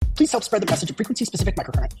Please help spread the message of frequency-specific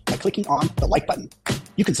microcurrent by clicking on the like button.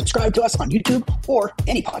 You can subscribe to us on YouTube or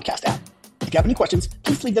any podcast app. If you have any questions,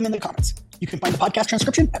 please leave them in the comments. You can find the podcast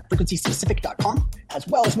transcription at frequencyspecific.com, as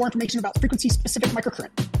well as more information about frequency-specific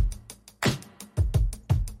microcurrent.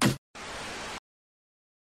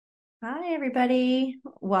 Hi, everybody.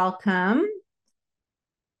 Welcome.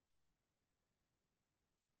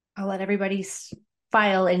 I'll let everybody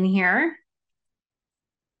file in here.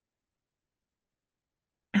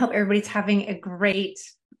 I hope everybody's having a great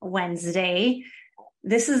Wednesday.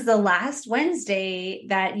 This is the last Wednesday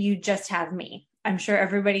that you just have me. I'm sure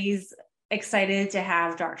everybody's excited to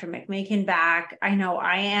have Dr. McMakin back. I know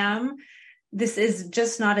I am. This is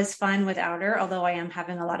just not as fun without her, although I am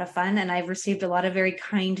having a lot of fun and I've received a lot of very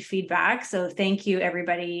kind feedback. So thank you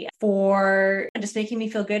everybody for just making me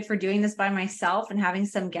feel good for doing this by myself and having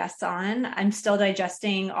some guests on. I'm still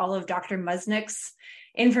digesting all of Dr. Musnick's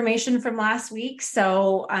information from last week.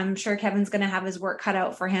 So I'm sure Kevin's going to have his work cut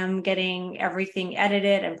out for him getting everything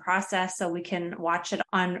edited and processed so we can watch it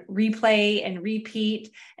on replay and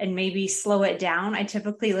repeat and maybe slow it down. I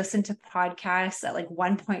typically listen to podcasts at like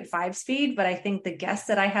 1.5 speed, but I think the guests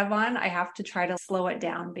that I have on, I have to try to slow it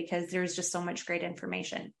down because there's just so much great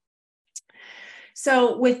information.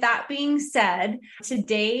 So with that being said,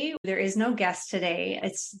 today, there is no guest today.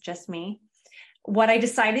 It's just me. What I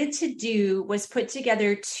decided to do was put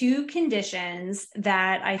together two conditions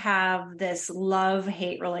that I have this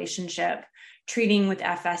love-hate relationship treating with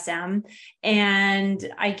FSM.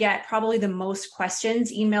 And I get probably the most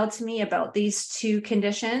questions emailed to me about these two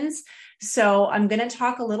conditions. So I'm going to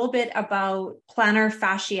talk a little bit about plantar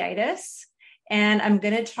fasciitis. And I'm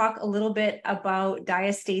going to talk a little bit about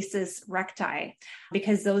diastasis recti,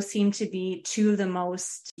 because those seem to be two of the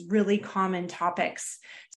most really common topics.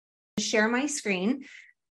 Share my screen.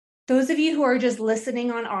 Those of you who are just listening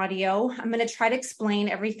on audio, I'm going to try to explain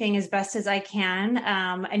everything as best as I can.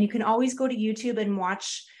 And you can always go to YouTube and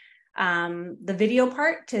watch the video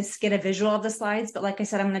part to get a visual of the slides. But like I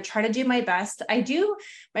said, I'm going to try to do my best. I do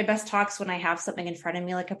my best talks when I have something in front of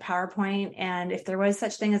me, like a PowerPoint. And if there was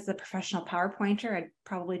such thing as the professional PowerPointer, I'd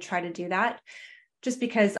probably try to do that just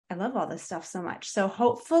because I love all this stuff so much. So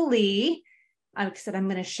hopefully, like I said, I'm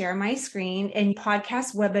going to share my screen in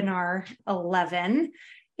podcast webinar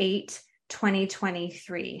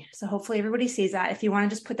 11/8/2023. So hopefully everybody sees that. If you want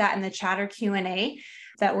to just put that in the chat or Q&A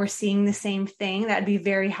that we're seeing the same thing, that'd be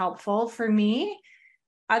very helpful for me.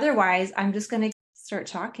 Otherwise, I'm just going to start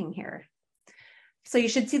talking here. So you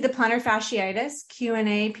should see the plantar fasciitis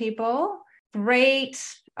Q&A, people. Great.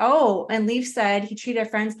 Oh, and Leaf said he treated a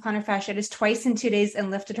friend's plantar fasciitis twice in 2 days and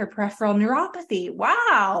lifted her peripheral neuropathy.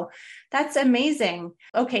 Wow, that's amazing.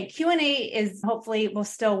 Okay, Q&A is hopefully will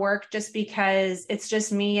still work just because it's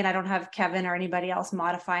just me and I don't have Kevin or anybody else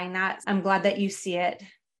modifying that. I'm glad that you see it.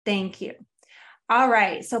 Thank you. All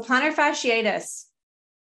right, so plantar fasciitis.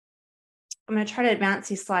 I'm going to try to advance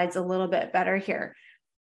these slides a little bit better here.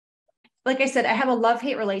 Like I said, I have a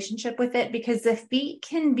love-hate relationship with it because the feet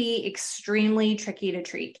can be extremely tricky to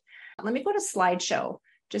treat. Let me go to slideshow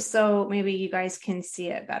just so maybe you guys can see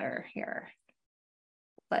it better here.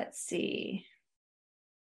 Let's see.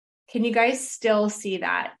 Can you guys still see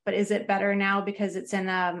that? But is it better now because it's in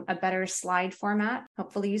a better slide format?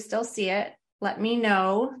 Hopefully you still see it. Let me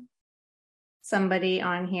know. Somebody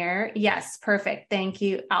on here. Yes, perfect. Thank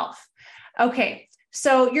you, Alf. Okay.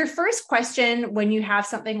 So your first question when you have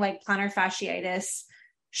something like plantar fasciitis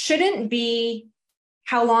shouldn't be,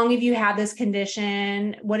 how long have you had this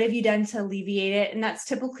condition? What have you done to alleviate it? And that's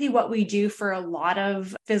typically what we do for a lot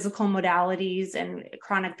of physical modalities and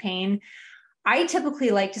chronic pain. I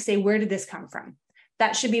typically like to say, where did this come from?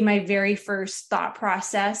 That should be my very first thought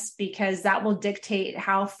process because that will dictate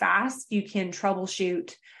how fast you can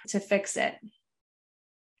troubleshoot to fix it.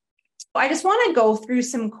 I just want to go through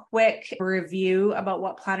some quick review about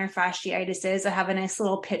what plantar fasciitis is. I have a nice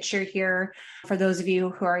little picture here for those of you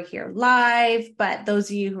who are here live, but those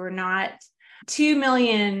of you who are not, 2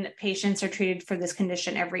 million patients are treated for this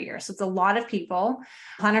condition every year. So it's a lot of people.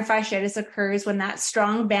 Plantar fasciitis occurs when that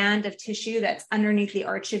strong band of tissue that's underneath the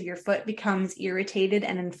arch of your foot becomes irritated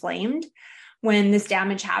and inflamed. When this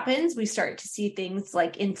damage happens, we start to see things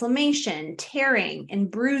like inflammation, tearing,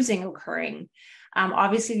 and bruising occurring.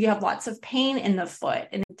 Obviously, you have lots of pain in the foot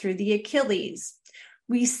and through the Achilles.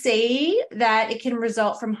 We say that it can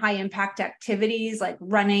result from high impact activities like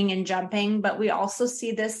running and jumping, but we also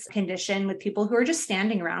see this condition with people who are just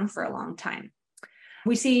standing around for a long time.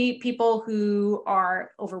 We see people who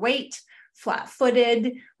are overweight,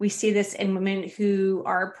 flat-footed. We see this in women who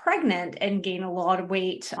are pregnant and gain a lot of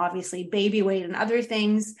weight, obviously baby weight and other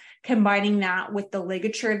things. Combining that with the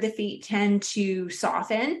ligature of the feet tend to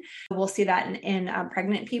soften. We'll see that in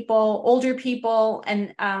pregnant people, older people,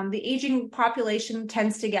 and the aging population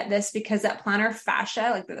tends to get this because that plantar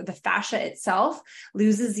fascia, like the fascia itself,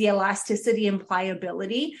 loses the elasticity and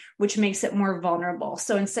pliability, which makes it more vulnerable.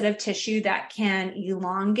 So instead of tissue that can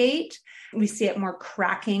elongate, we see it more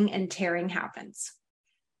cracking and tearing happens.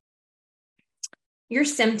 Your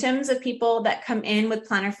symptoms of people that come in with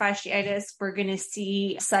plantar fasciitis, we're going to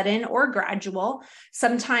see sudden or gradual.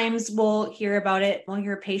 Sometimes we'll hear about it. We'll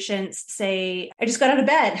hear patients say, I just got out of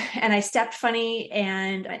bed and I stepped funny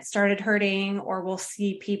and it started hurting. Or we'll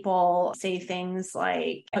see people say things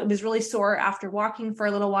like, it was really sore after walking for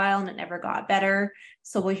a little while and it never got better.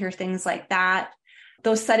 So we'll hear things like that.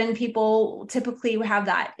 Those sudden people typically have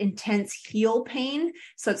that intense heel pain.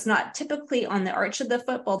 So it's not typically on the arch of the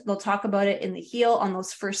foot, but they'll talk about it in the heel on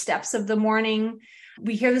those first steps of the morning.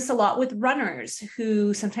 We hear this a lot with runners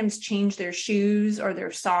who sometimes change their shoes or their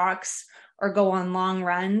socks or go on long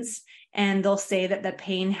runs. And they'll say that the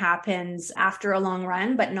pain happens after a long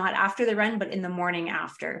run, but not after the run, but in the morning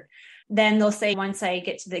after. Then they'll say, once I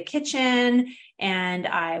get to the kitchen and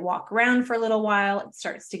I walk around for a little while, it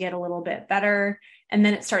starts to get a little bit better. And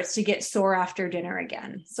then it starts to get sore after dinner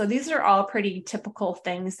again. So these are all pretty typical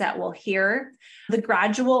things that we'll hear. The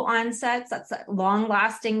gradual onsets, that's that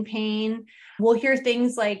long-lasting pain. We'll hear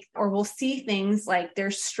things like, or we'll see things like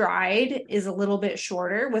their stride is a little bit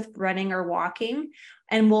shorter with running or walking.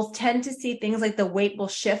 And we'll tend to see things like the weight will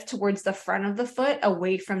shift towards the front of the foot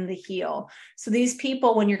away from the heel. So these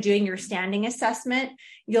people, when you're doing your standing assessment,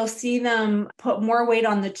 you'll see them put more weight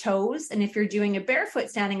on the toes. And if you're doing a barefoot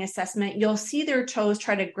standing assessment, you'll see their toes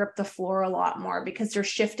try to grip the floor a lot more because they're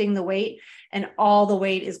shifting the weight and all the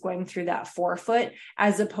weight is going through that forefoot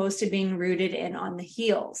as opposed to being rooted in on the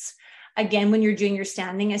heels. Again, when you're doing your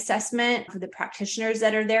standing assessment for the practitioners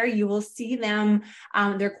that are there, you will see them,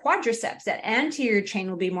 their quadriceps, that anterior chain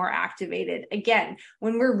will be more activated. Again,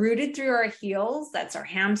 when we're rooted through our heels, that's our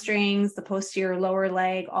hamstrings, the posterior lower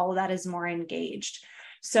leg, all of that is more engaged.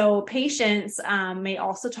 So patients may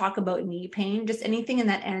also talk about knee pain, just anything in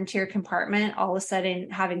that anterior compartment, all of a sudden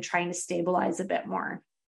trying to stabilize a bit more.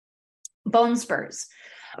 Bone spurs.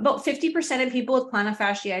 About 50% of people with plantar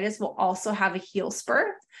fasciitis will also have a heel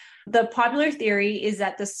spur. The popular theory is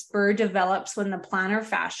that the spur develops when the plantar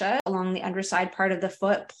fascia along the underside part of the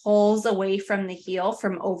foot pulls away from the heel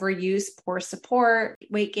from overuse, poor support,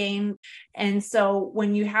 weight gain. And so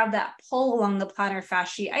when you have that pull along the plantar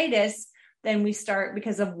fasciitis, then we start,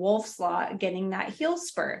 because of Wolff's Law, getting that heel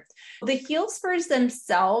spur. The heel spurs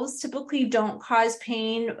themselves typically don't cause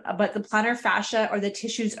pain, but the plantar fascia or the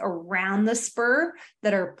tissues around the spur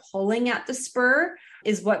that are pulling at the spur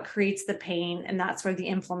is what creates the pain. And that's where the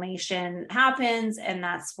inflammation happens. And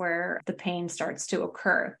that's where the pain starts to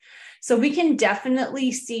occur. So we can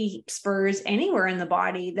definitely see spurs anywhere in the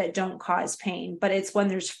body that don't cause pain, but it's when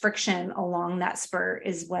there's friction along that spur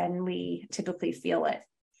is when we typically feel it.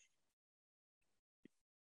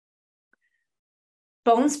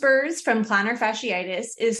 Bone spurs from plantar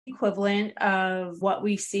fasciitis is equivalent of what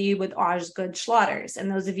we see with Osgood-Schlatter's. And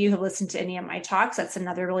those of you who have listened to any of my talks, that's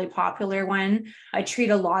another really popular one. I treat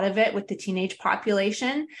a lot of it with the teenage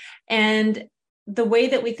population. And the way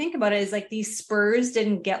that we think about it is like these spurs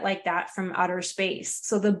didn't get like that from outer space.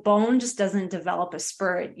 So the bone just doesn't develop a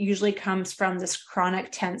spur. It usually comes from this chronic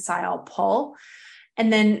tensile pull.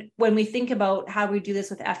 And then when we think about how we do this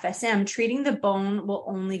with FSM, treating the bone will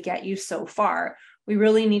only get you so far. We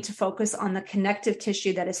really need to focus on the connective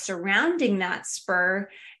tissue that is surrounding that spur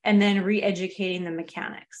and then re-educating the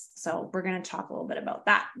mechanics. So we're going to talk a little bit about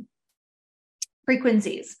that.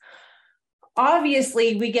 Frequencies.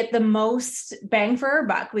 Obviously, we get the most bang for our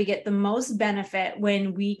buck. We get the most benefit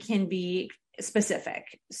when we can be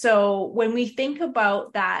specific. So when we think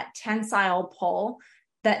about that tensile pull,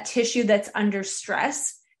 that tissue that's under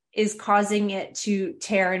stress is causing it to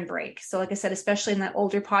tear and break. So like I said, especially in that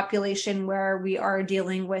older population where we are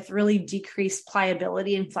dealing with really decreased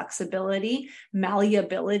pliability and flexibility,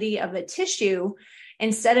 malleability of the tissue,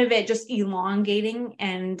 instead of it just elongating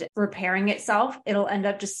and repairing itself, it'll end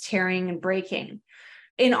up just tearing and breaking.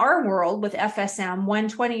 In our world with FSM,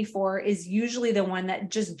 124 is usually the one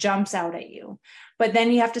that just jumps out at you. But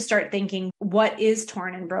then you have to start thinking, what is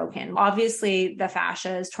torn and broken? Obviously, the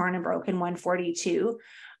fascia is torn and broken, 142.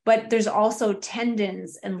 But there's also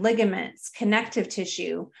tendons and ligaments, connective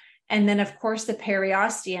tissue. And then, of course, the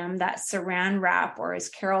periosteum, that saran wrap, or as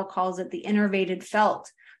Carol calls it, the innervated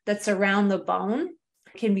felt that's around the bone,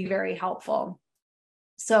 can be very helpful.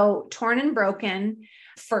 So torn and broken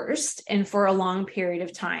first and for a long period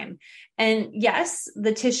of time. And yes,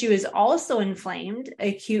 the tissue is also inflamed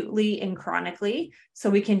acutely and chronically. So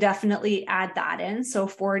we can definitely add that in. So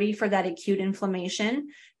 40 for that acute inflammation,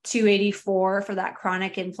 284 for that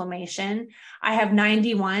chronic inflammation. I have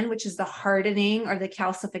 91, which is the hardening or the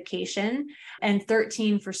calcification, and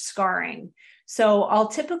 13 for scarring. So I'll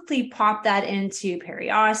typically pop that into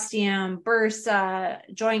periosteum, bursa,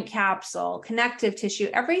 joint capsule, connective tissue,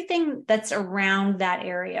 everything that's around that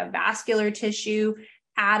area, vascular tissue,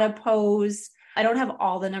 adipose. I don't have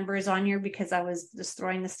all the numbers on here because I was just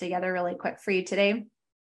throwing this together really quick for you today.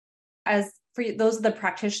 As for those of the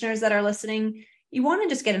practitioners that are listening, you want to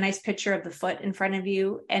just get a nice picture of the foot in front of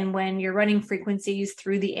you. And when you're running frequencies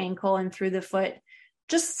through the ankle and through the foot,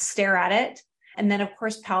 just stare at it. And then, of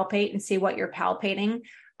course, palpate and see what you're palpating.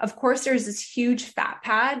 Of course, there's this huge fat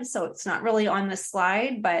pad, so it's not really on the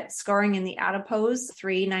slide, but scarring in the adipose,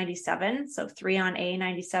 397, so 3 on A,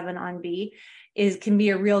 97 on B, can be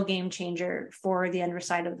a real game changer for the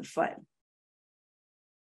underside of the foot.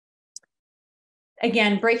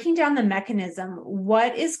 Again, breaking down the mechanism,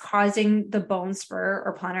 what is causing the bone spur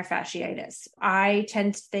or plantar fasciitis? I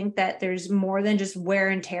tend to think that there's more than just wear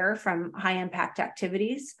and tear from high impact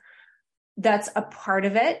activities. That's a part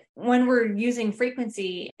of it. When we're using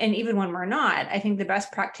frequency, and even when we're not, I think the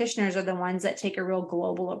best practitioners are the ones that take a real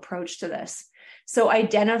global approach to this. So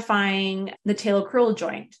identifying the talocrural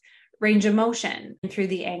joint, range of motion through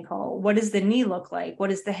the ankle. What does the knee look like?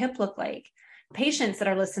 What does the hip look like? Patients that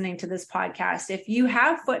are listening to this podcast, if you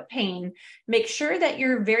have foot pain, make sure that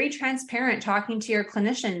you're very transparent talking to your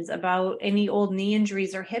clinicians about any old knee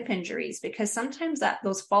injuries or hip injuries, because sometimes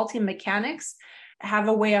those faulty mechanics have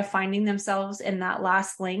a way of finding themselves in that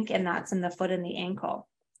last link, and that's in the foot and the ankle.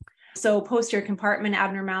 So posterior compartment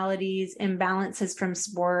abnormalities, imbalances from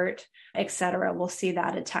sport, etc. We'll see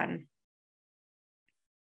that a ton.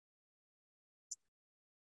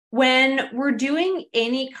 When we're doing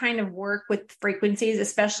any kind of work with frequencies,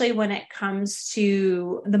 especially when it comes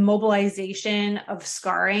to the mobilization of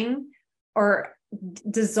scarring or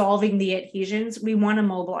dissolving the adhesions, we want to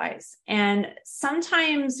mobilize. And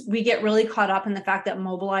sometimes we get really caught up in the fact that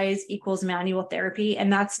mobilize equals manual therapy,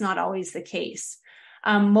 and that's not always the case.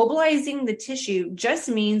 Mobilizing the tissue just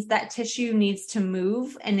means that tissue needs to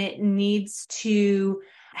move, and it needs to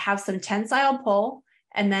have some tensile pull,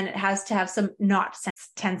 and then it has to have some not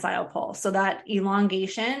tensile pull. So that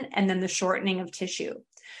elongation and then the shortening of tissue.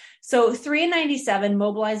 So 397,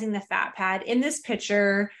 mobilizing the fat pad. In this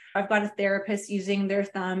picture, I've got a therapist using their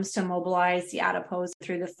thumbs to mobilize the adipose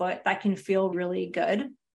through the foot. That can feel really good.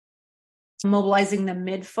 Mobilizing the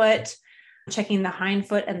midfoot, checking the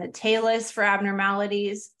hindfoot and the talus for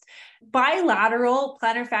abnormalities. Bilateral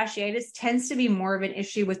plantar fasciitis tends to be more of an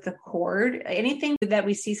issue with the cord. Anything that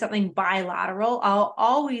we see something bilateral, I'll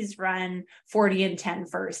always run 40 and 10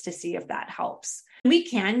 first to see if that helps. We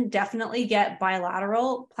can definitely get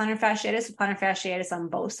bilateral plantar fasciitis on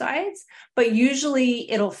both sides, but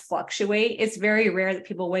usually it'll fluctuate. It's very rare that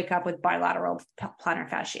people wake up with bilateral plantar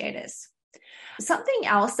fasciitis. Something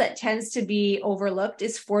else that tends to be overlooked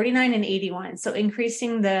is 49 and 81. So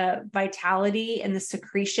increasing the vitality and the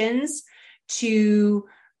secretions to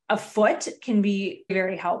a foot can be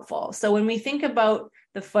very helpful. So when we think about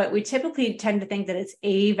the foot, we typically tend to think that it's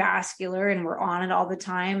avascular and we're on it all the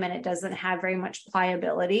time and it doesn't have very much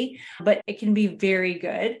pliability, but it can be very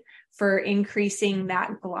good for increasing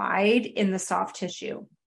that glide in the soft tissue.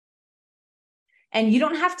 And you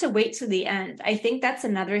don't have to wait to the end. I think that's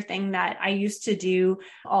another thing that I used to do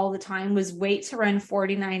all the time was wait to run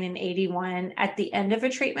 49 and 81 at the end of a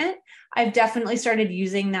treatment. I've definitely started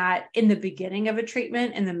using that in the beginning of a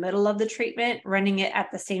treatment, in the middle of the treatment, running it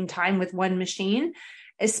at the same time with one machine,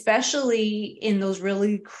 especially in those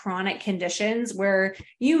really chronic conditions where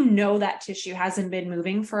you know that tissue hasn't been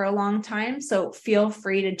moving for a long time. So feel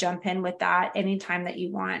free to jump in with that anytime that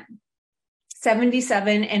you want.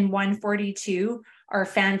 77 and 142 are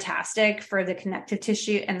fantastic for the connective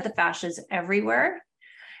tissue and the fascias everywhere.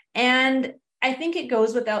 And I think it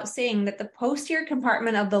goes without saying that the posterior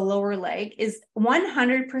compartment of the lower leg is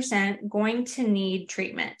 100% going to need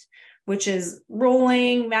treatment, which is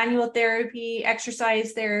rolling, manual therapy,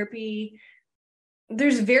 exercise therapy.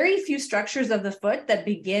 There's very few structures of the foot that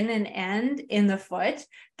begin and end in the foot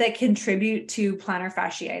that contribute to plantar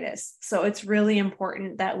fasciitis. So it's really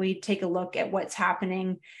important that we take a look at what's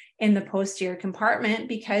happening in the posterior compartment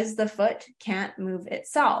because the foot can't move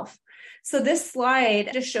itself. So this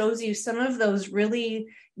slide just shows you some of those really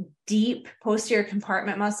deep posterior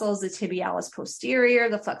compartment muscles, the tibialis posterior,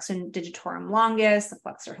 the flexor digitorum longus, the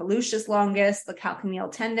flexor hallucis longus, the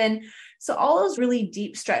calcaneal tendon. So all those really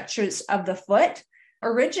deep stretches of the foot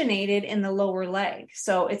originated in the lower leg.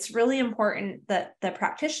 So it's really important that the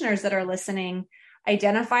practitioners that are listening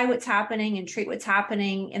identify what's happening and treat what's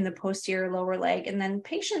happening in the posterior lower leg. And then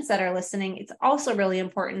patients that are listening, it's also really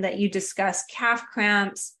important that you discuss calf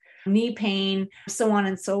cramps, knee pain, so on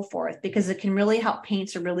and so forth, because it can really help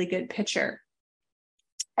paint a really good picture.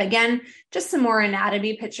 Again, just some more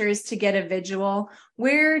anatomy pictures to get a visual.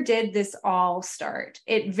 Where did this all start?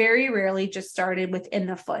 It very rarely just started within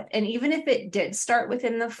the foot. And even if it did start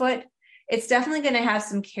within the foot, it's definitely going to have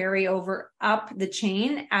some carryover up the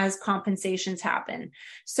chain as compensations happen.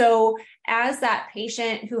 So as that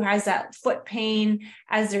patient who has that foot pain,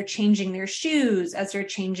 as they're changing their shoes, as they're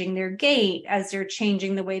changing their gait, as they're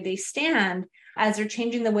changing the way they stand, as they're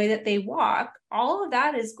changing the way that they walk, all of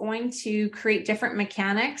that is going to create different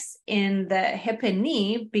mechanics in the hip and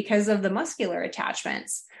knee because of the muscular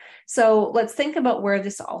attachments. So let's think about where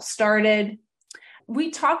this all started.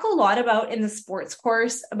 We talk a lot about in the sports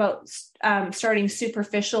course about starting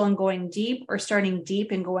superficial and going deep, or starting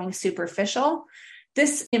deep and going superficial.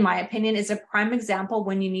 This, in my opinion, is a prime example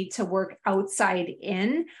when you need to work outside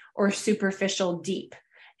in or superficial deep.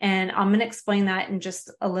 And I'm going to explain that in just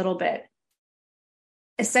a little bit.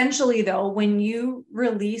 Essentially, though, when you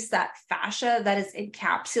release that fascia that is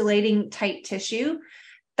encapsulating tight tissue,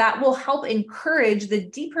 that will help encourage the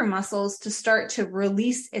deeper muscles to start to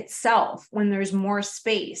release itself when there's more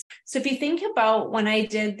space. So if you think about when I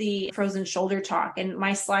did the frozen shoulder talk, and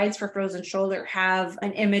my slides for frozen shoulder have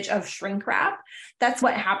an image of shrink wrap, that's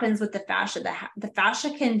what happens with the fascia. The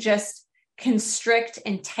fascia can just constrict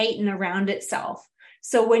and tighten around itself.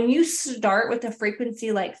 So when you start with a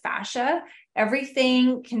frequency like fascia,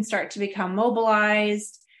 everything can start to become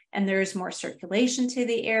mobilized, and there's more circulation to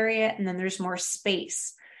the area, and then there's more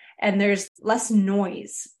space, and there's less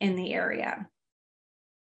noise in the area.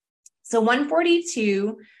 So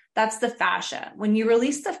 142, that's the fascia. When you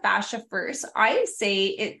release the fascia first, I say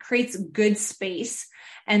it creates good space,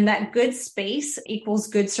 and that good space equals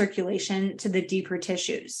good circulation to the deeper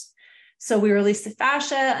tissues. So we release the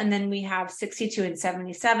fascia, and then we have 62 and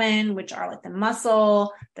 77, which are like the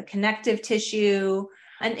muscle, the connective tissue,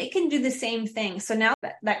 and it can do the same thing. So now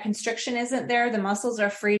that constriction isn't there, the muscles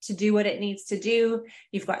are free to do what it needs to do.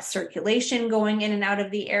 You've got circulation going in and out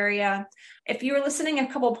of the area. If you were listening a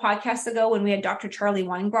couple of podcasts ago when we had Dr. Charlie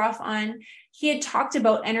Weingroff on, he had talked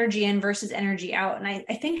about energy in versus energy out. And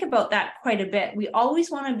I think about that quite a bit. We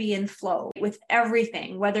always want to be in flow with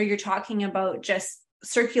everything, whether you're talking about just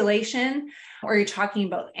circulation or you're talking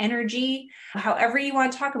about energy, however you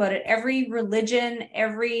want to talk about it. Every religion,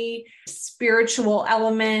 every spiritual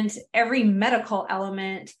element, every medical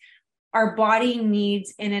element, our body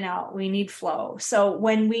needs in and out. We need flow. So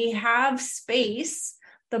when we have space,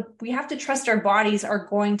 we have to trust our bodies are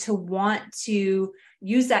going to want to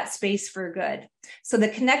use that space for good. So the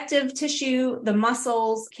connective tissue, the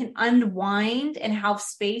muscles can unwind and have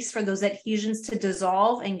space for those adhesions to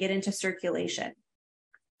dissolve and get into circulation.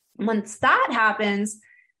 Once that happens,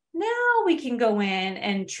 now we can go in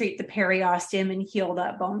and treat the periosteum and heal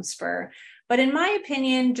that bone spur. But in my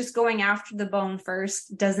opinion, just going after the bone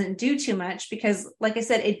first doesn't do too much because, like I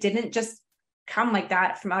said, it didn't just come like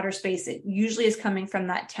that from outer space. It usually is coming from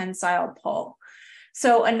that tensile pull.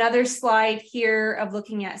 So another slide here of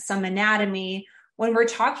looking at some anatomy. When we're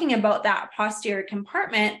talking about that posterior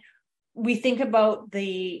compartment, we think about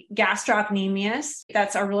the gastrocnemius.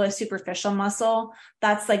 That's our really superficial muscle.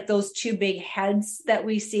 That's like those two big heads that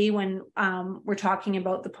we see when we're talking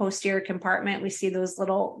about the posterior compartment. We see those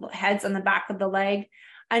little heads on the back of the leg.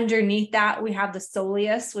 Underneath that, we have the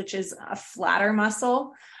soleus, which is a flatter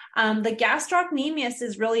muscle. The gastrocnemius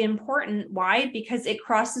is really important. Why? Because it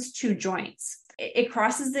crosses two joints. It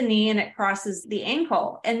crosses the knee and it crosses the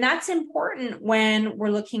ankle. And that's important when we're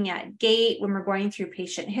looking at gait, when we're going through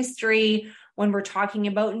patient history, when we're talking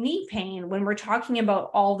about knee pain, when we're talking about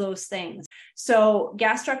all those things. So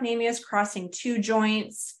gastrocnemius crossing two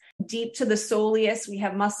joints. Deep to the soleus, we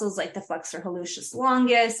have muscles like the flexor hallucis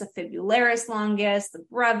longus, the fibularis longus, the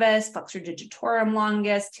brevis, flexor digitorum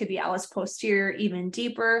longus, tibialis posterior, even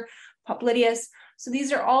deeper, popliteus. So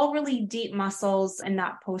these are all really deep muscles in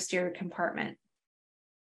that posterior compartment.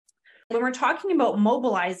 When we're talking about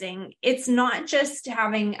mobilizing, it's not just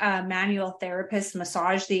having a manual therapist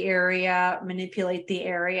massage the area, manipulate the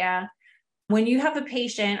area. When you have a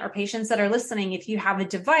patient or patients that are listening, if you have a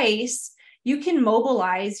device, you can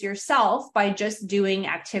mobilize yourself by just doing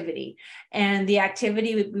activity. And the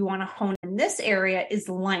activity we want to hone in this area is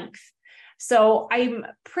length. So I'm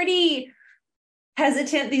pretty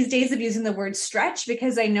hesitant these days of using the word stretch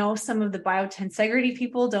because I know some of the biotensegrity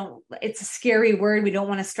people it's a scary word. We don't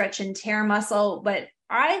want to stretch and tear muscle, but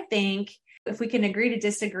I think if we can agree to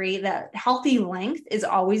disagree that healthy length is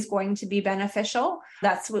always going to be beneficial,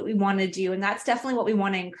 that's what we want to do. And that's definitely what we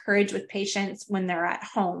want to encourage with patients when they're at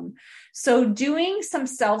home. So doing some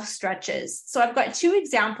self stretches. So I've got two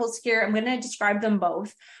examples here. I'm going to describe them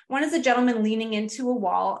both. One is a gentleman leaning into a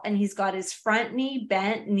wall and he's got his front knee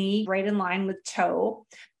bent, knee right in line with toe,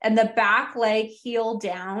 and the back leg heel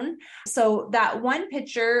down. So that one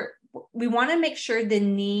picture, we want to make sure the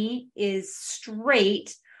knee is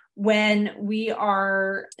straight when we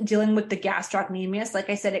are dealing with the gastrocnemius. Like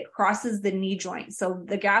I said, it crosses the knee joint. So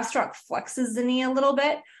the gastroc flexes the knee a little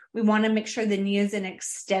bit. We want to make sure the knee is in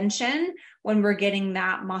extension when we're getting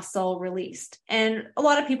that muscle released. And a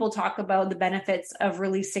lot of people talk about the benefits of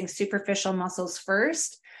releasing superficial muscles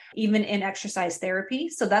first, even in exercise therapy.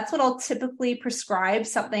 So that's what I'll typically prescribe,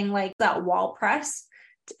 something like that wall press.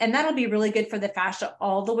 And that'll be really good for the fascia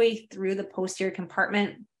all the way through the posterior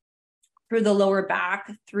compartment, through the lower back,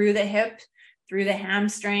 through the hip, through the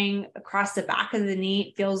hamstring, across the back of the knee.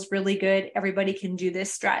 It feels really good. Everybody can do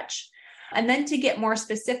this stretch. And then to get more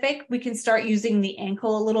specific, we can start using the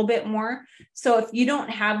ankle a little bit more. So if you don't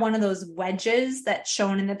have one of those wedges that's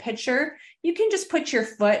shown in the picture, you can just put your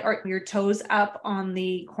foot or your toes up on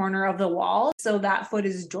the corner of the wall. So that foot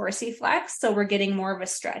is dorsiflexed. So we're getting more of a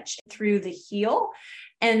stretch through the heel.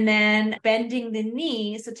 And then bending the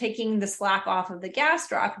knee, so taking the slack off of the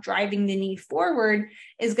gastroc, driving the knee forward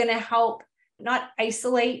is going to help not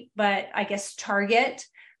isolate, but I guess target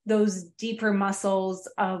those deeper muscles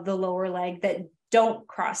of the lower leg that don't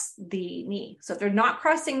cross the knee. So if they're not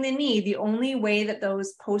crossing the knee, the only way that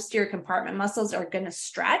those posterior compartment muscles are going to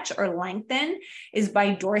stretch or lengthen is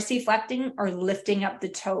by dorsiflecting or lifting up the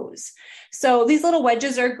toes. So these little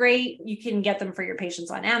wedges are great. You can get them for your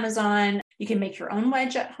patients on Amazon. You can make your own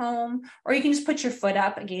wedge at home, or you can just put your foot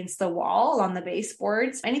up against the wall on the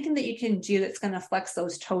baseboards. Anything that you can do that's going to flex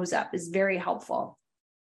those toes up is very helpful.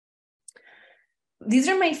 These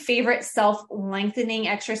are my favorite self-lengthening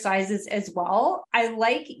exercises as well. I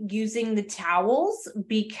like using the towels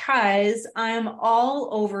because I'm all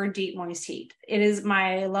over deep moist heat. It is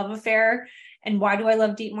my love affair. And why do I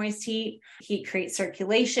love deep moist heat? Heat creates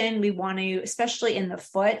circulation. We want to, especially in the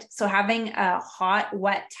foot. So having a hot,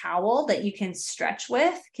 wet towel that you can stretch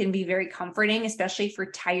with can be very comforting, especially for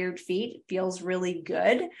tired feet. It feels really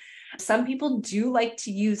good. Some people do like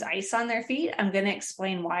to use ice on their feet. I'm going to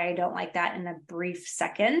explain why I don't like that in a brief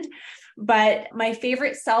second. But my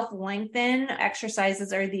favorite self-lengthen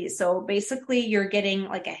exercises are these. So basically you're getting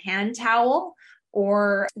like a hand towel,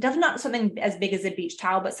 or definitely not something as big as a beach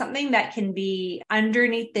towel, but something that can be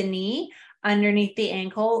underneath the knee, underneath the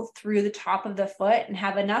ankle, through the top of the foot, and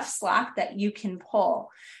have enough slack that you can pull.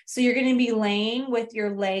 So you're going to be laying with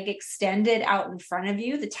your leg extended out in front of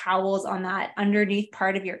you. The towel is on that underneath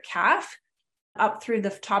part of your calf, up through the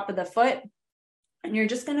top of the foot. And you're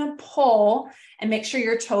just going to pull and make sure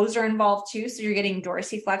your toes are involved too. So you're getting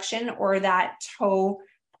dorsiflexion, or that toe,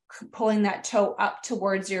 pulling that toe up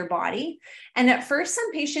towards your body. And at first,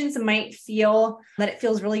 some patients might feel that it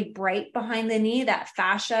feels really bright behind the knee. That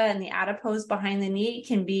fascia and the adipose behind the knee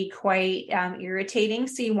can be quite irritating.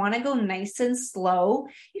 So you want to go nice and slow.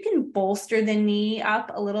 You can bolster the knee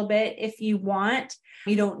up a little bit if you want.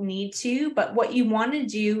 You don't need to, but what you want to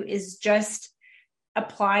do is just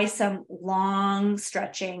apply some long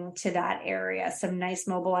stretching to that area, some nice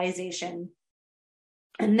mobilization.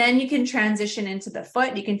 And then you can transition into the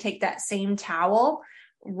foot. You can take that same towel,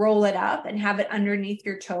 roll it up, and have it underneath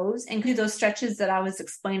your toes, and do those stretches that I was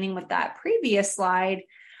explaining with that previous slide,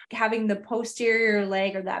 having the posterior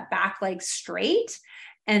leg or that back leg straight,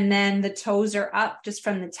 and then the toes are up just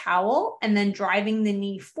from the towel, and then driving the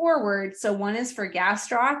knee forward. So one is for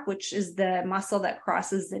gastroc, which is the muscle that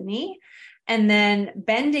crosses the knee. And then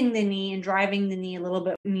bending the knee and driving the knee a little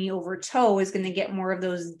bit, knee over toe, is going to get more of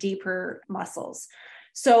those deeper muscles.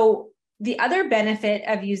 So the other benefit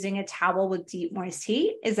of using a towel with deep moist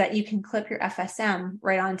heat is that you can clip your FSM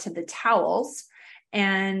right onto the towels,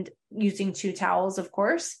 and using two towels, of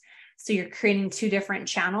course. So you're creating two different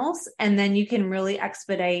channels, and then you can really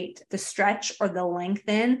expedite the stretch or the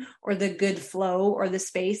lengthen or the good flow or the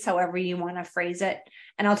space, however you want to phrase it.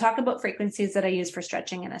 And I'll talk about frequencies that I use for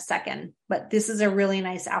stretching in a second, but this is a really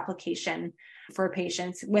nice application for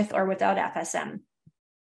patients with or without FSM.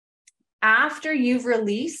 After you've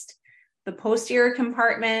released the posterior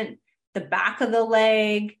compartment, the back of the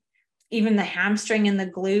leg, even the hamstring and the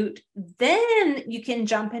glute, then you can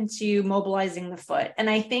jump into mobilizing the foot. And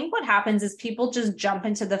I think what happens is people just jump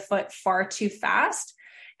into the foot far too fast,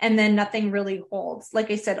 and then nothing really holds.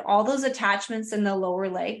 Like I said, all those attachments in the lower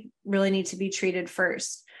leg really need to be treated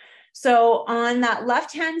first. So on that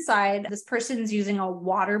left-hand side, this person's using a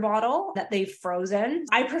water bottle that they've frozen.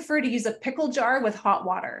 I prefer to use a pickle jar with hot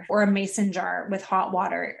water or a mason jar with hot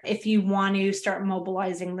water if you want to start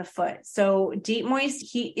mobilizing the foot. So deep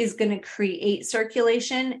moist heat is going to create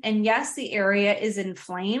circulation. And yes, the area is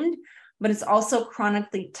inflamed, but it's also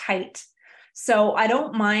chronically tight. So I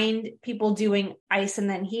don't mind people doing ice and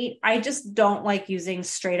then heat. I just don't like using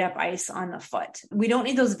straight up ice on the foot. We don't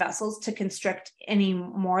need those vessels to constrict any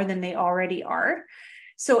more than they already are.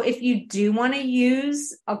 So if you do want to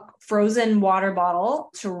use a frozen water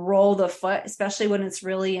bottle to roll the foot, especially when it's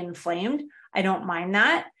really inflamed, I don't mind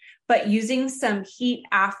that. But using some heat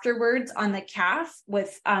afterwards on the calf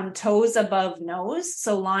with toes above nose,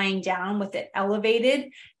 so lying down with it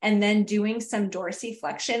elevated, and then doing some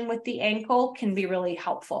dorsiflexion with the ankle can be really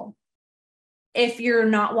helpful. If you're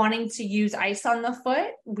not wanting to use ice on the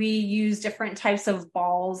foot, we use different types of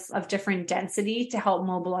balls of different density to help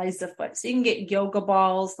mobilize the foot. So you can get yoga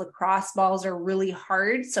balls, lacrosse balls are really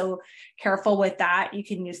hard, so careful with that. You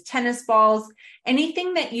can use tennis balls,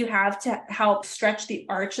 anything that you have to help stretch the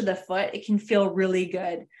arch of the foot. It can feel really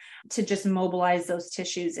good to just mobilize those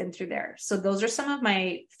tissues in through there. So those are some of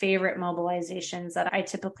my favorite mobilizations that I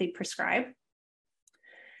typically prescribe.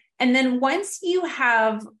 And then once you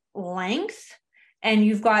have length and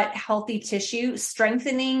you've got healthy tissue,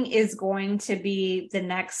 strengthening is going to be the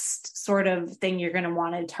next sort of thing you're going to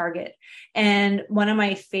want to target. And one of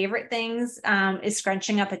my favorite things is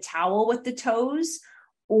scrunching up a towel with the toes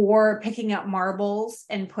or picking up marbles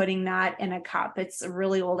and putting that in a cup. It's a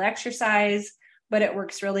really old exercise, but it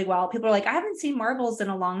works really well. People are like, I haven't seen marbles in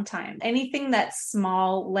a long time. Anything that's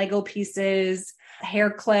small, Lego pieces,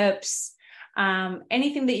 hair clips,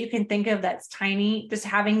 anything that you can think of that's tiny, just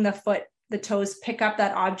having the toes pick up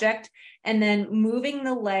that object and then moving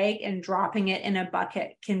the leg and dropping it in a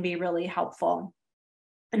bucket can be really helpful.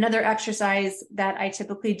 Another exercise that I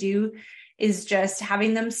typically do is just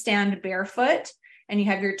having them stand barefoot and you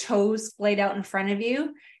have your toes laid out in front of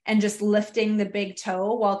you and just lifting the big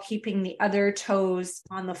toe while keeping the other toes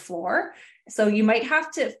on the floor. So you might have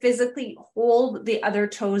to physically hold the other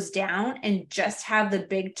toes down and just have the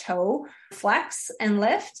big toe flex and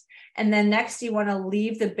lift. And then next you want to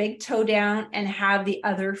leave the big toe down and have the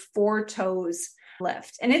other 4 toes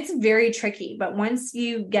lift. And it's very tricky, but once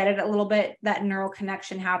you get it a little bit, that neural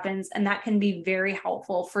connection happens. And that can be very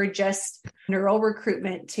helpful for just neural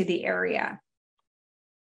recruitment to the area.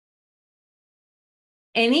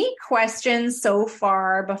 Any questions so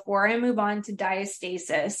far before I move on to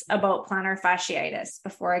diastasis about plantar fasciitis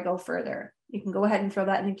before I go further? You can go ahead and throw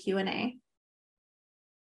that in the Q&A.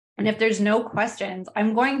 And if there's no questions,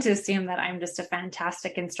 I'm going to assume that I'm just a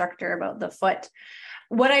fantastic instructor about the foot.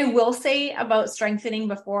 What I will say about strengthening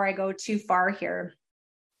before I go too far here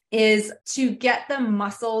is to get the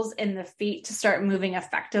muscles in the feet to start moving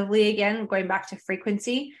effectively again, going back to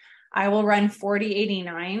frequency. I will run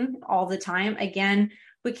 40-89 all the time. Again,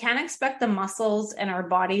 we can't expect the muscles and our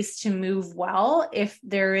bodies to move well if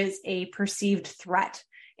there is a perceived threat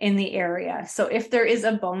in the area. So if there is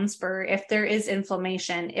a bone spur, if there is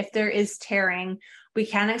inflammation, if there is tearing, we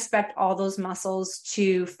can't expect all those muscles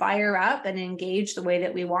to fire up and engage the way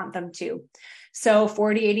that we want them to. So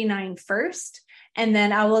 40-89 first. And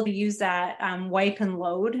then I will use that wipe and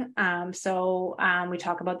load. We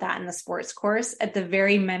talk about that in the sports course. At the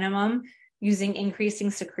very minimum, using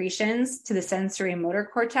increasing secretions to the sensory motor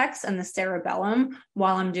cortex and the cerebellum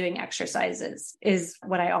while I'm doing exercises is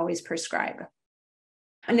what I always prescribe.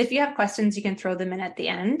 And if you have questions, you can throw them in at the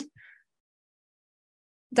end.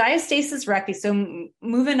 Diastasis recti. So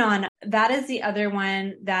moving on, that is the other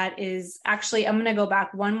one that is actually, I'm going to go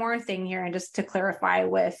back one more thing here and just to clarify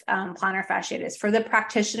with plantar fasciitis for the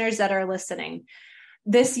practitioners that are listening.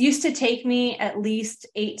 This used to take me at least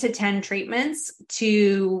 8 to 10 treatments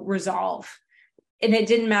to resolve. And it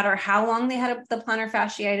didn't matter how long they had the plantar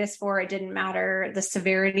fasciitis for. It didn't matter the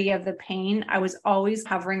severity of the pain. I was always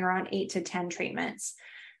hovering around 8 to 10 treatments.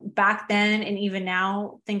 Back then, and even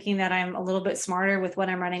now, thinking that I'm a little bit smarter with what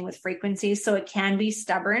I'm running with frequency. So it can be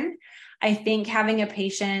stubborn. I think having a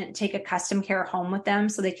patient take a custom care home with them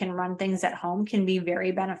so they can run things at home can be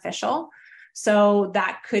very beneficial. So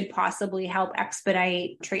that could possibly help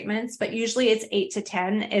expedite treatments, but usually it's 8 to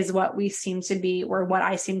 10 is what we seem to be, or what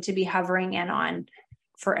I seem to be hovering in on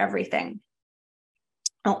for everything.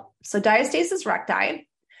 Oh, so diastasis recti.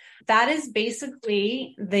 That is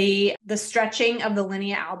basically the stretching of the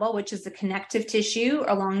linea alba, which is the connective tissue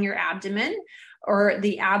along your abdomen, or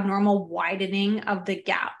the abnormal widening of the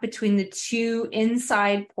gap between the two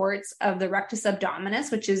inside ports of the rectus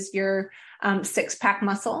abdominis, which is your six-pack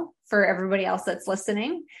muscle for everybody else that's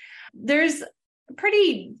listening. There's a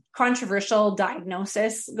pretty controversial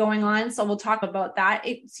diagnosis going on, so we'll talk about that.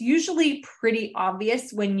 It's usually pretty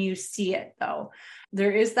obvious when you see it, though.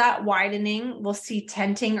 There is that widening. We'll see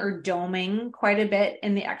tenting or doming quite a bit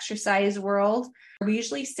in the exercise world. We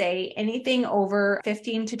usually say anything over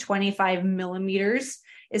 15 to 25 millimeters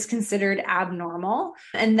is considered abnormal.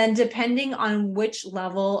 And then depending on which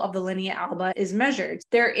level of the linea alba is measured,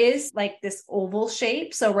 there is like this oval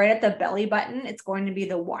shape. So right at the belly button, it's going to be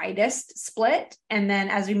the widest split. And then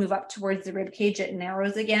as we move up towards the rib cage, it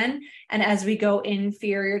narrows again. And as we go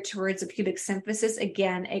inferior towards the pubic symphysis,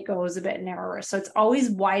 again, it goes a bit narrower. So it's always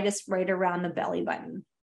widest right around the belly button.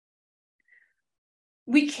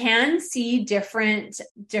 We can see different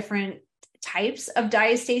types of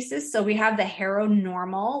diastasis. So we have the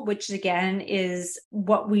heteronormal, which again is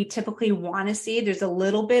what we typically want to see. There's a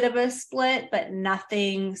little bit of a split, but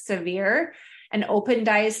nothing severe. An open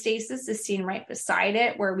diastasis is seen right beside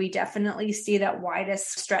it, where we definitely see that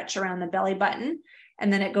widest stretch around the belly button.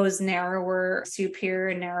 And then it goes narrower superior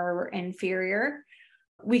and narrower inferior.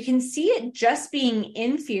 We can see it just being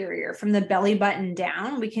inferior from the belly button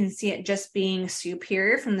down. We can see it just being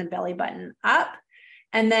superior from the belly button up.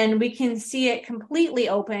 And then we can see it completely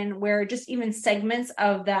open, where just even segments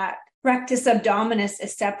of that rectus abdominis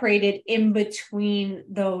is separated in between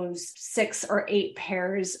those 6 or 8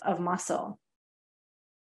 pairs of muscle.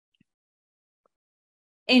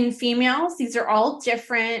 In females, these are all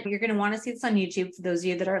different. You're going to want to see this on YouTube for those of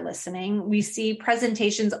you that are listening. We see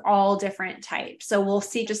presentations all different types. So we'll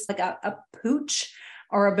see just like a pooch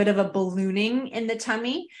or a bit of a ballooning in the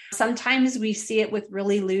tummy. Sometimes we see it with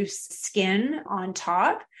really loose skin on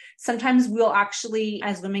top. Sometimes we'll actually,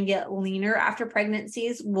 as women get leaner after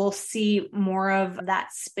pregnancies, we'll see more of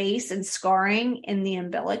that space and scarring in the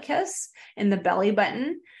umbilicus, in the belly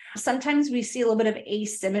button. Sometimes we see a little bit of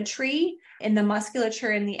asymmetry in the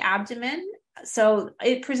musculature in the abdomen. So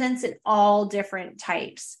it presents in all different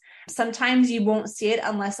types. Sometimes you won't see it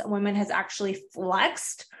unless a woman has actually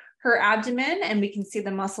flexed her abdomen and we can see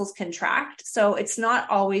the muscles contract. So it's not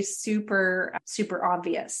always super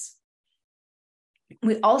obvious.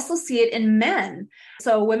 We also see it in men.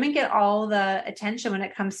 So women get all the attention when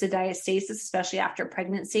it comes to diastasis, especially after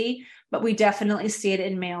pregnancy, but we definitely see it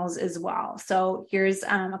in males as well. So here's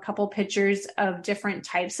a couple pictures of different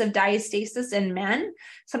types of diastasis in men.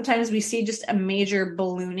 Sometimes we see just a major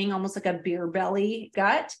ballooning, almost like a beer belly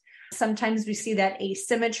gut. Sometimes we see that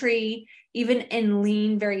asymmetry. Even in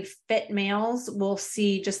lean, very fit males, we'll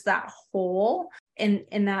see just that hole in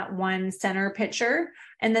that one center picture.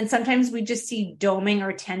 And then sometimes we just see doming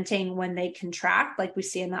or tenting when they contract, like we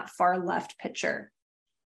see in that far left picture.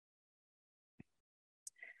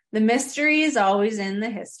 The mystery is always in the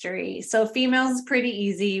history. So females is pretty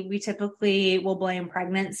easy. We typically will blame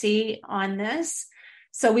pregnancy on this.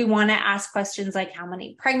 So we want to ask questions like how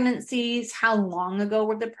many pregnancies, how long ago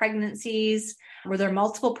were the pregnancies, were there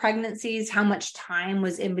multiple pregnancies, how much time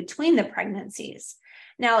was in between the pregnancies.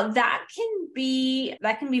 Now that can be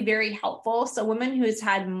very helpful. So women who has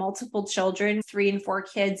had multiple children, 3 and 4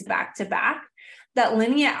 kids back to back, that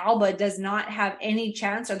linea alba does not have any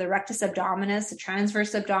chance, or the rectus abdominis, the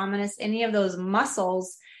transverse abdominis, any of those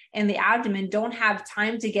muscles in the abdomen don't have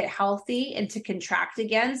time to get healthy and to contract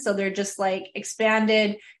again. So they're just like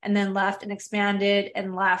expanded and then left and expanded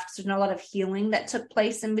and left. So there's not a lot of healing that took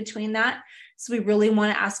place in between that. So we really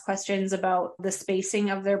want to ask questions about the spacing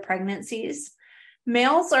of their pregnancies.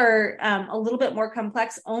 Males are a little bit more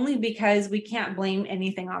complex only because we can't blame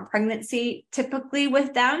anything on pregnancy typically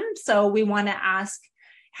with them. So we want to ask,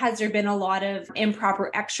 has there been a lot of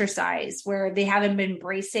improper exercise where they haven't been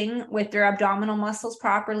bracing with their abdominal muscles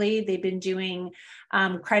properly? They've been doing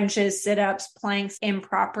crunches, sit-ups, planks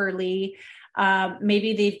improperly.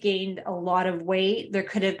 Maybe they've gained a lot of weight. There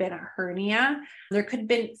could have been a hernia. There could have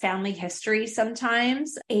been family history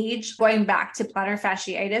sometimes. Age, going back to plantar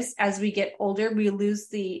fasciitis, as we get older, we lose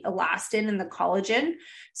the elastin and the collagen.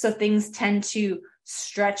 So things tend to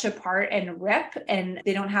stretch apart and rip, and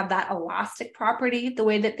they don't have that elastic property the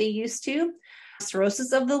way that they used to.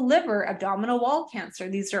 Cirrhosis of the liver, abdominal wall cancer.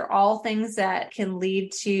 These are all things that can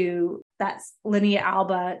lead to that linea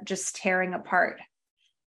alba just tearing apart.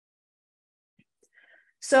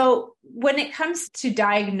 So when it comes to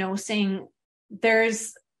diagnosing,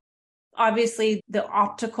 there's obviously the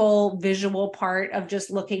optical visual part of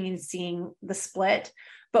just looking and seeing the split.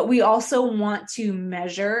 But we also want to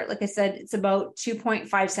measure, like I said, it's about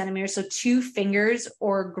 2.5 centimeters. So 2 fingers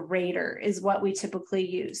or greater is what we typically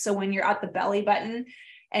use. So when you're at the belly button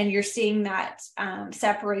and you're seeing that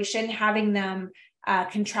separation, having them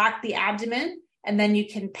contract the abdomen, and then you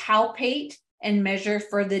can palpate and measure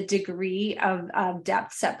for the degree of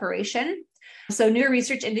depth separation. So new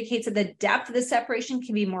research indicates that the depth of the separation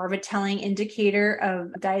can be more of a telling indicator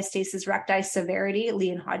of diastasis recti severity.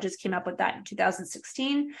 Lee and Hodges came up with that in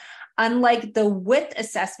 2016. Unlike the width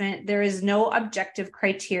assessment, there is no objective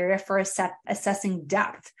criteria for assessing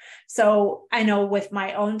depth. So I know with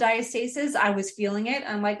my own diastasis, I was feeling it.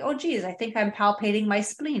 I'm like, oh, geez, I think I'm palpating my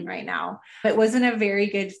spleen right now. It wasn't a very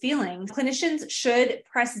good feeling. Clinicians should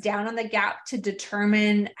press down on the gap to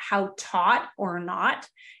determine how taut or not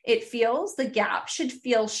it feels. The gap should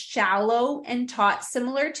feel shallow and taut,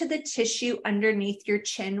 similar to the tissue underneath your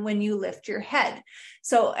chin when you lift your head.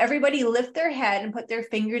 So everybody lift their head and put their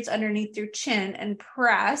fingers underneath your chin and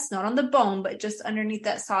press, not on the bone, but just underneath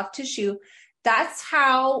that soft tissue. That's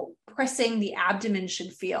how pressing the abdomen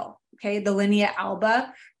should feel. Okay. The linea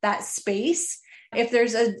alba, that space. If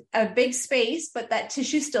there's a big space, but that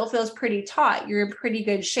tissue still feels pretty taut, you're in pretty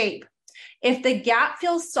good shape. If the gap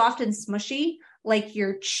feels soft and smushy, like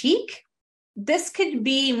your cheek, this could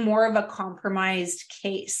be more of a compromised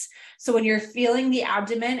case. So when you're feeling the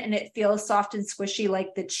abdomen and it feels soft and squishy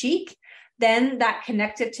like the cheek, then that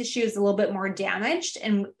connective tissue is a little bit more damaged,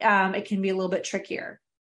 and it can be a little bit trickier.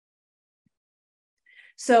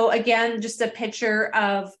 So again, just a picture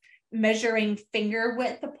of measuring finger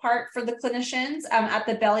width apart for the clinicians. At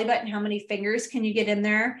the belly button, how many fingers can you get in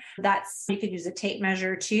there? You could use a tape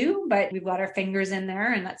measure too, but we've got our fingers in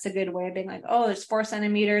there, and that's a good way of being like, oh, there's 4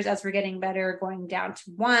 centimeters. As we're getting better, going down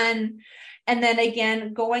to 1. And then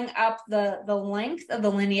again, going up the length of the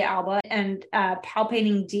linea alba and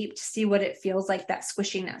palpating deep to see what it feels like, that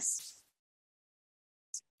squishiness.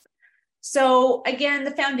 So again,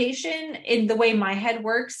 the foundation in the way my head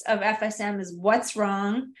works of FSM is what's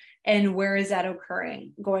wrong and where is that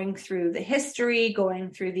occurring, going through the history,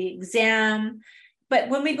 going through the exam. But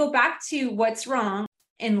when we go back to what's wrong,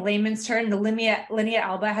 in layman's term, the linea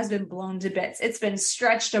alba has been blown to bits. It's been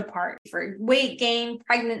stretched apart for weight gain,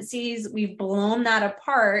 pregnancies. We've blown that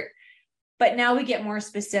apart. But now we get more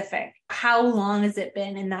specific. How long has it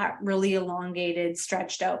been in that really elongated,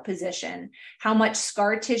 stretched out position? How much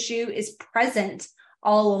scar tissue is present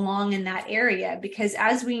all along in that area? Because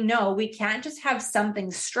as we know, we can't just have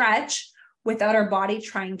something stretch without our body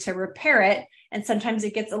trying to repair it. And sometimes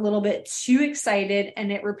it gets a little bit too excited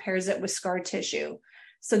and it repairs it with scar tissue.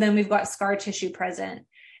 So then we've got scar tissue present.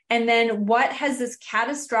 And then what has this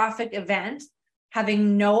catastrophic event,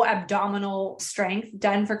 having no abdominal strength,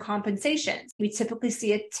 done for compensation? We typically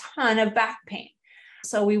see a ton of back pain.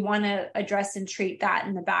 So we want to address and treat that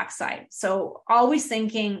in the backside. So always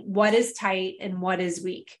thinking what is tight and what is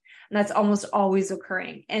weak. And that's almost always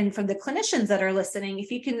occurring. And for the clinicians that are listening,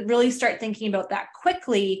 if you can really start thinking about that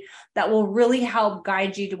quickly, that will really help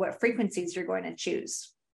guide you to what frequencies you're going to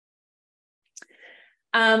choose.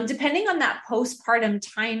 Depending on that postpartum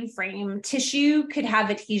time frame, tissue could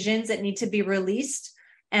have adhesions that need to be released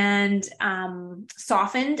and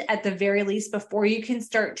softened at the very least before you can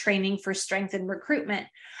start training for strength and recruitment.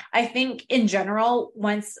 I think in general,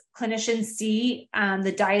 once clinicians see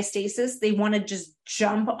the diastasis, they want to just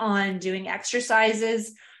jump on doing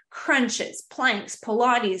exercises, crunches, planks,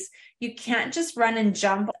 Pilates. You can't just run and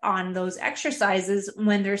jump on those exercises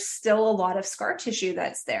when there's still a lot of scar tissue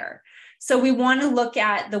that's there. So we want to look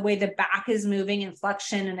at the way the back is moving in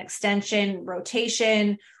flexion and extension,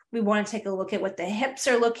 rotation. We want to take a look at what the hips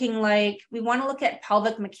are looking like. We want to look at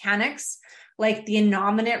pelvic mechanics, like the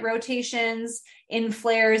innominate rotations, in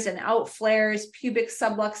flares and out flares, pubic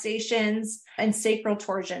subluxations, and sacral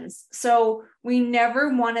torsions. So we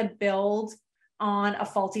never want to build on a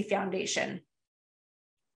faulty foundation.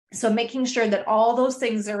 So making sure that all those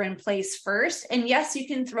things are in place first. And yes, you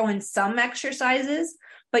can throw in some exercises,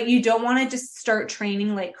 but you don't want to just start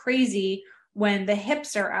training like crazy when the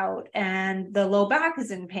hips are out and the low back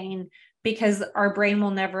is in pain, because our brain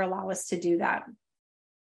will never allow us to do that.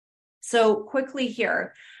 So quickly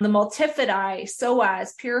here, the multifidi,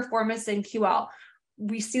 psoas, piriformis, and QL.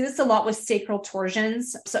 We see this a lot with sacral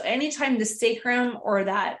torsions. So anytime the sacrum or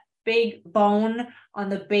that big bone on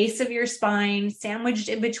the base of your spine, sandwiched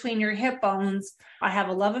in between your hip bones, I have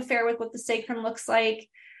a love affair with what the sacrum looks like.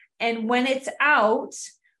 And when it's out,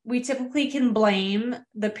 we typically can blame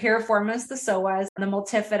the piriformis, the psoas, the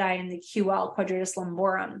multifidi, and the QL, quadratus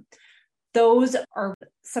lumborum. Those are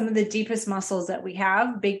some of the deepest muscles that we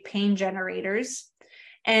have, big pain generators.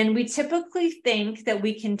 And we typically think that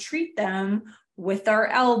we can treat them with our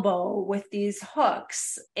elbow, with these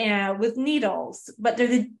hooks and with needles, but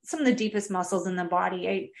they're some of the deepest muscles in the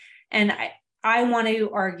body. I want to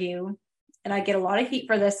argue, and I get a lot of heat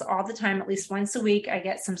for this all the time, at least once a week, I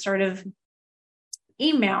get some sort of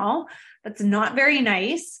email that's not very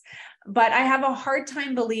nice, but I have a hard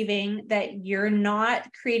time believing that you're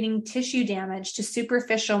not creating tissue damage to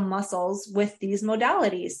superficial muscles with these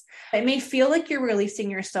modalities. It may feel like you're releasing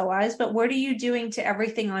your psoas, but what are you doing to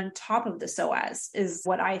everything on top of the psoas is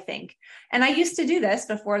what I think. And I used to do this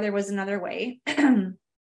before there was another way.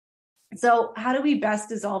 So how do we best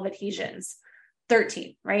dissolve adhesions?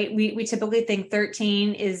 13, right? We typically think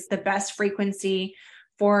 13 is the best frequency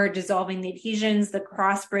for dissolving the adhesions, the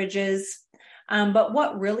cross bridges. But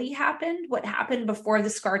what really happened? What happened before the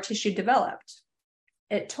scar tissue developed?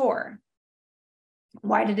 It tore.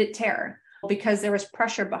 Why did it tear? Because there was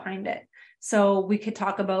pressure behind it. So we could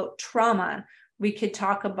talk about trauma. We could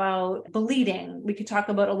talk about bleeding. We could talk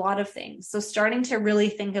about a lot of things. So starting to really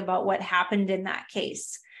think about what happened in that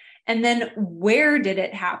case. And then where did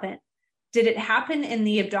it happen? Did it happen in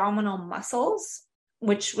the abdominal muscles,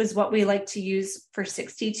 which was what we like to use for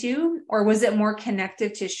 62, or was it more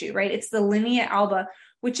connective tissue, right? It's the linea alba,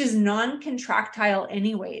 which is non-contractile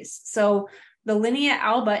anyways. So the linea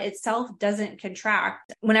alba itself doesn't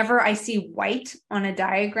contract. Whenever I see white on a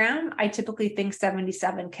diagram, I typically think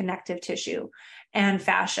 77 connective tissue and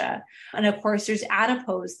fascia. And of course, there's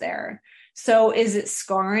adipose there. So is it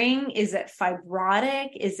scarring? Is it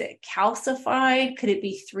fibrotic? Is it calcified? Could it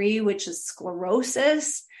be 3, which is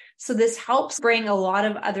sclerosis? So this helps bring a lot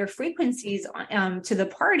of other frequencies to the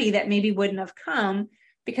party that maybe wouldn't have come,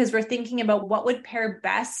 because we're thinking about what would pair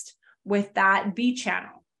best with that B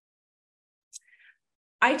channel.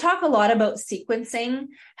 I talk a lot about sequencing,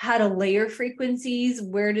 how to layer frequencies,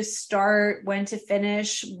 where to start, when to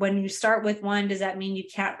finish. When you start with one, does that mean you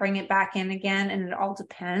can't bring it back in again? And it all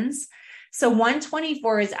depends. So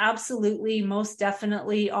 124 is absolutely, most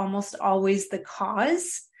definitely, almost always the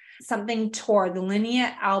cause. Something tore, the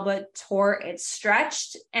linea alba tore, it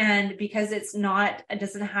stretched. And because it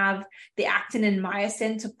doesn't have the actin and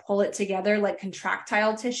myosin to pull it together like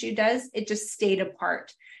contractile tissue does, it just stayed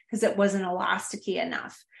apart because it wasn't elasticy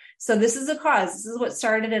enough. So this is a cause. This is what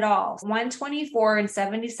started it all. 124 and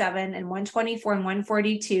 77 and 124 and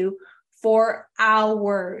 142 for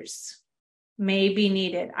hours may be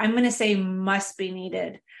needed. I'm going to say must be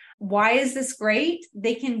needed. Why is this great?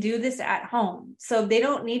 They can do this at home. So they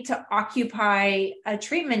don't need to occupy a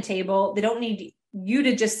treatment table. They don't need you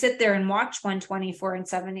to just sit there and watch 124 and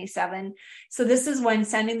 77. So this is when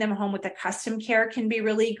sending them home with a custom care can be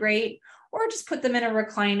really great, or just put them in a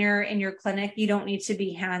recliner in your clinic. You don't need to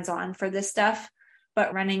be hands-on for this stuff,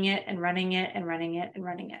 but running it and running it and running it and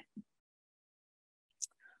running it.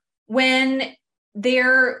 When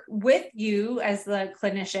they're with you as the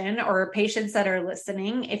clinician or patients that are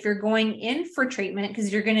listening, if you're going in for treatment,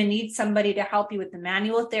 because you're going to need somebody to help you with the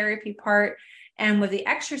manual therapy part and with the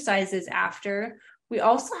exercises after, we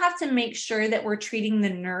also have to make sure that we're treating the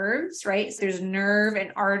nerves, right? So there's nerve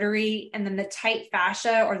and artery, and then the tight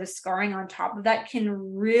fascia or the scarring on top of that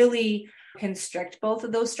can really constrict both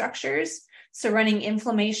of those structures. So running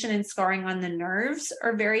inflammation and scarring on the nerves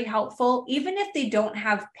are very helpful. Even if they don't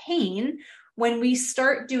have pain, when we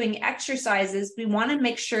start doing exercises, we want to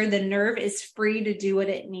make sure the nerve is free to do what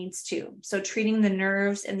it needs to. So treating the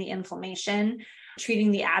nerves and the inflammation,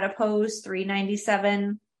 treating the adipose,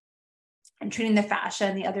 397, and treating the fascia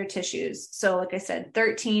and the other tissues. So like I said,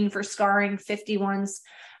 13 for scarring, 51's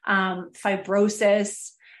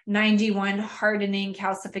fibrosis, 91 hardening,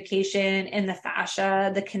 calcification in the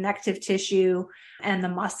fascia, the connective tissue, and the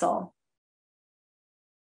muscle.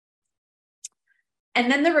 And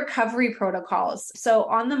then the recovery protocols. So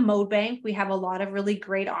on the Mode Bank, we have a lot of really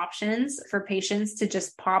great options for patients to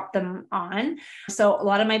just pop them on. So a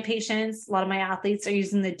lot of my patients, a lot of my athletes are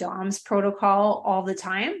using the DOMS protocol all the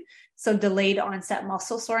time. So delayed onset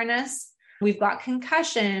muscle soreness. We've got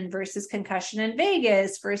concussion versus concussion in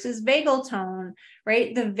vagus versus vagal tone,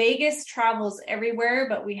 right? The vagus travels everywhere,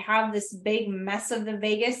 but we have this big mess of the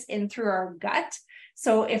vagus in through our gut.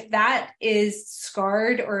 So if that is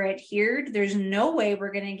scarred or adhered, there's no way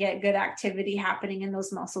we're going to get good activity happening in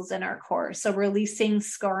those muscles in our core. So releasing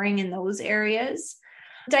scarring in those areas.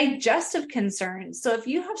 Digestive concerns. So if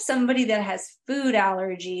you have somebody that has food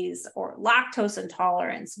allergies or lactose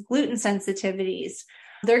intolerance, gluten sensitivities,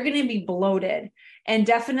 they're going to be bloated. And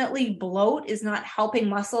definitely bloat is not helping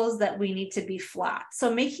muscles that we need to be flat.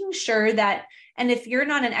 So making sure that, and if you're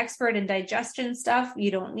not an expert in digestion stuff,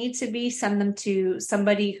 you don't need to be, send them to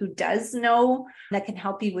somebody who does know that can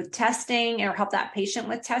help you with testing or help that patient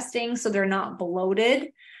with testing so they're not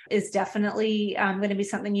bloated. is definitely going to be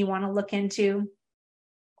something you want to look into.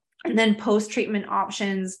 And then post-treatment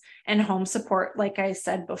options and home support, like I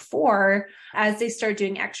said before, as they start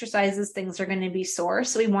doing exercises, things are going to be sore.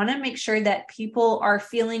 So we want to make sure that people are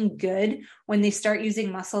feeling good when they start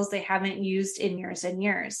using muscles they haven't used in years and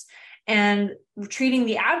years. And treating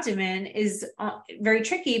the abdomen is very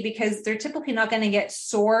tricky because they're typically not going to get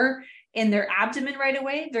sore in their abdomen right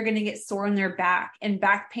away. They're going to get sore in their back, and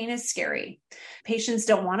back pain is scary. Patients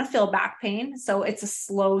don't want to feel back pain, so it's a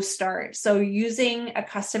slow start. So using a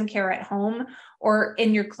custom care at home or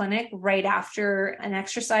in your clinic right after an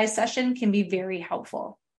exercise session can be very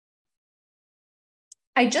helpful.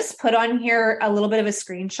 I just put on here a little bit of a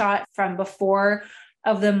screenshot from before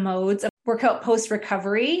of the modes of workout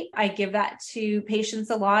post-recovery. I give that to patients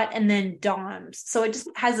a lot, and then DOMS. So it just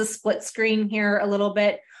has a split screen here a little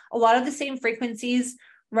bit. A lot of the same frequencies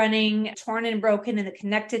running torn and broken in the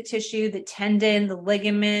connective tissue, the tendon, the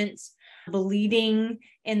ligaments, bleeding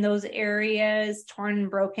in those areas, torn and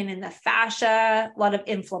broken in the fascia, a lot of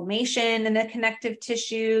inflammation in the connective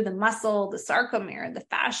tissue, the muscle, the sarcomere, the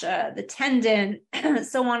fascia, the tendon,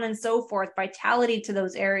 so on and so forth, vitality to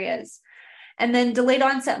those areas. And then delayed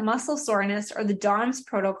onset muscle soreness, or the DOMS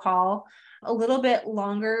protocol, a little bit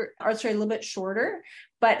longer, or sorry, a little bit shorter,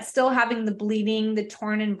 but still having the bleeding, the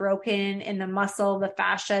torn and broken in the muscle, the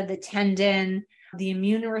fascia, the tendon, the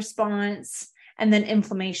immune response, and then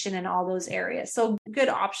inflammation in all those areas. So good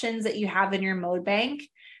options that you have in your mode bank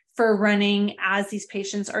for running as these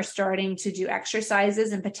patients are starting to do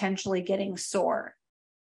exercises and potentially getting sore.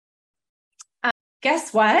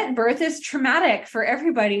 Guess what? Birth is traumatic for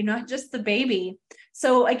everybody, not just the baby.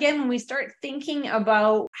 So again, when we start thinking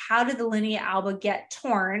about how did the linea alba get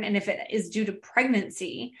torn, and if it is due to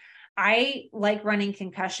pregnancy, I like running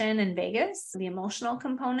concussion and vagus, the emotional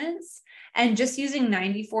components, and just using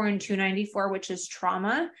 94 and 294, which is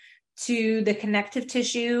trauma, to the connective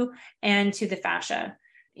tissue and to the fascia.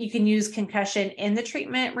 You can use concussion in the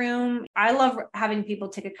treatment room. I love having people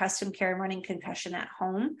take a custom care and running concussion at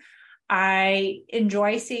home. I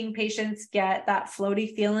enjoy seeing patients get that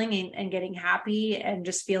floaty feeling and getting happy and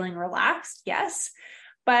just feeling relaxed. Yes.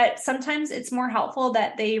 But sometimes it's more helpful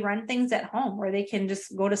that they run things at home where they can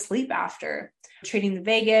just go to sleep after. Treating the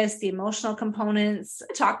vagus, the emotional components,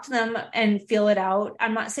 talk to them and feel it out.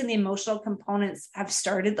 I'm not saying the emotional components have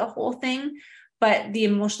started the whole thing, but the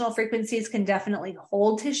emotional frequencies can definitely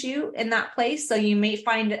hold tissue in that place. So you may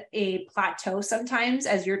find a plateau sometimes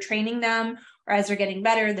as you're training them, or as they're getting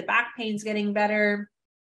better, the back pain's getting better,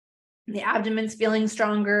 the abdomen's feeling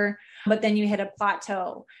stronger, but then you hit a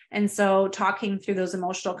plateau. And so talking through those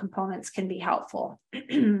emotional components can be helpful.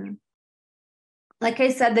 Like I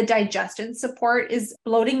said, the digestion support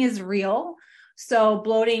bloating is real. So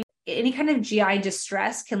bloating, any kind of GI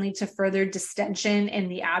distress can lead to further distension in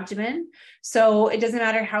the abdomen. So it doesn't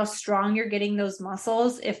matter how strong you're getting those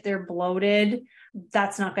muscles. If they're bloated,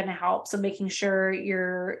 that's not going to help. So making sure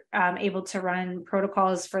you're able to run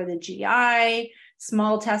protocols for the GI,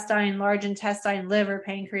 small intestine, large intestine, liver,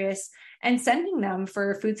 pancreas, and sending them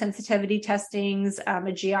for food sensitivity testings,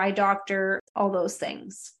 a GI doctor, all those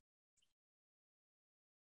things.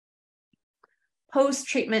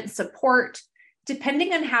 Post-treatment support.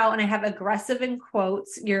 Depending on how, and I have aggressive in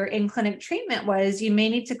quotes, your in-clinic treatment was, you may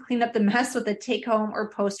need to clean up the mess with a take-home or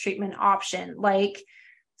post-treatment option, like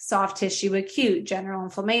soft tissue acute, general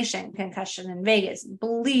inflammation, concussion and vagus,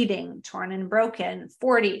 bleeding, torn and broken,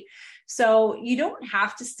 40. So you don't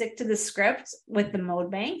have to stick to the script with the mode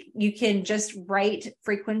bank. You can just write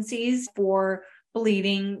frequencies for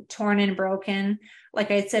bleeding, torn and broken. Like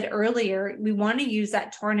I said earlier, we want to use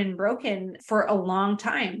that torn and broken for a long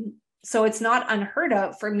time. So it's not unheard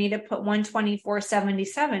of for me to put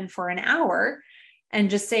 124/77 for an hour and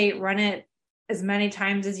just say, run it as many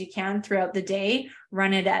times as you can throughout the day,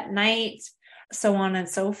 run it at night, so on and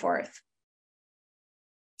so forth.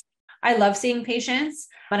 I love seeing patients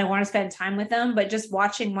and I want to spend time with them, but just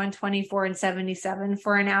watching 124 and 77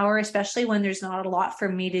 for an hour, especially when there's not a lot for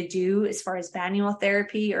me to do as far as manual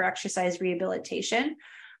therapy or exercise rehabilitation,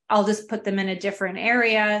 I'll just put them in a different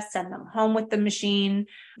area, send them home with the machine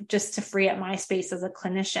just to free up my space as a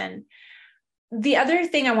clinician. The other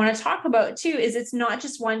thing I want to talk about too is it's not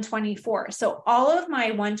just 124. So all of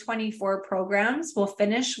my 124 programs will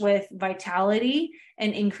finish with vitality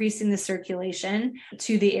and increasing the circulation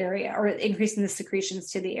to the area or increasing the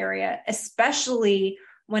secretions to the area, especially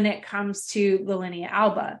when it comes to the linea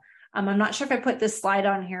alba. I'm not sure if I put this slide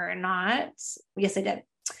on here or not. Yes, I did.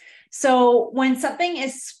 So when something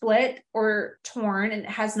is split or torn and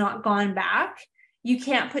has not gone back, you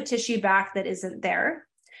can't put tissue back that isn't there.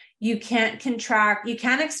 you can't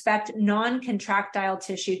expect non-contractile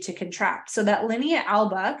tissue to contract. So that linea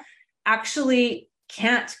alba actually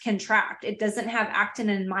can't contract. It doesn't have actin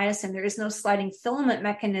and myosin. There is no sliding filament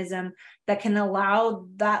mechanism that can allow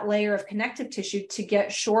that layer of connective tissue to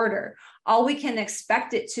get shorter. All we can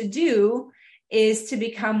expect it to do is to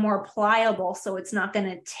become more pliable, so it's not going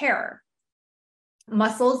to tear.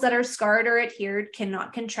 Muscles that are scarred or adhered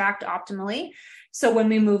cannot contract optimally. So when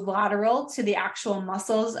we move lateral to the actual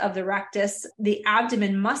muscles of the rectus, the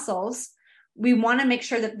abdomen muscles, we want to make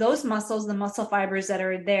sure that those muscles, the muscle fibers that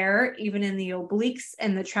are there, even in the obliques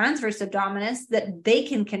and the transverse abdominis, that they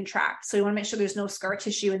can contract. So we want to make sure there's no scar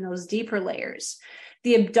tissue in those deeper layers.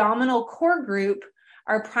 The abdominal core group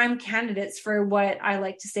are prime candidates for what I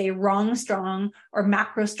like to say wrong strong or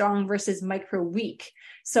macro strong versus micro weak.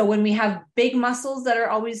 So when we have big muscles that are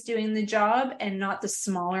always doing the job and not the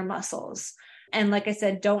smaller muscles. And like I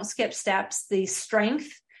said, don't skip steps. The strength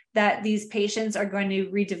that these patients are going to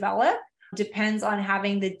redevelop depends on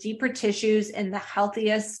having the deeper tissues in the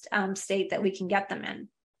healthiest state that we can get them in.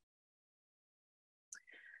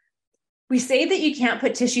 We say that you can't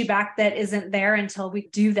put tissue back that isn't there until we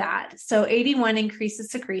do that. So 81 increases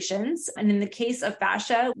secretions. And in the case of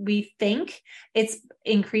fascia, we think it's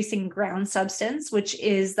increasing ground substance, which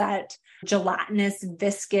is that gelatinous,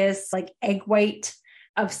 viscous, like egg white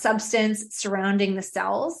of substance surrounding the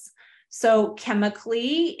cells. So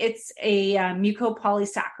chemically, it's a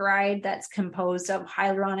mucopolysaccharide that's composed of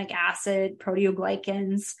hyaluronic acid,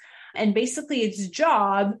 proteoglycans, and basically its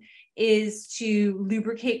job is to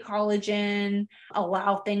lubricate collagen,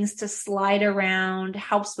 allow things to slide around,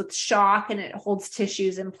 helps with shock, and it holds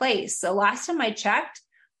tissues in place. So last time I checked,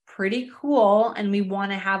 pretty cool, and we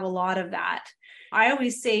want to have a lot of that. I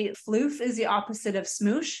always say floof is the opposite of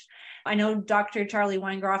smoosh. I know Dr. Charlie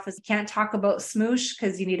Weingroff can't talk about smoosh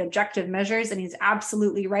because you need objective measures, and he's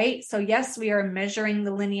absolutely right. So yes, we are measuring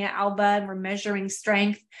the linea alba and we're measuring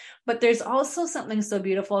strength, but there's also something so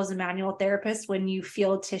beautiful as a manual therapist when you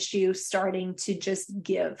feel tissue starting to just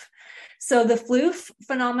give. So the floof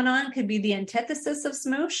phenomenon could be the antithesis of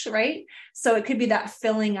smoosh, right? So it could be that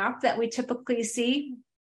filling up that we typically see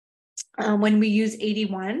when we use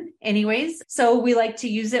 81 anyways. So we like to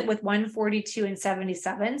use it with 142 and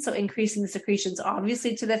 77. So increasing the secretions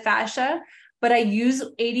obviously to the fascia, but I use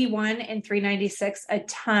 81 and 396 a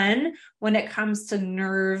ton when it comes to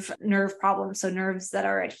nerve problems. So nerves that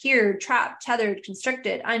are adhered, trapped, tethered,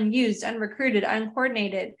 constricted, unused, unrecruited,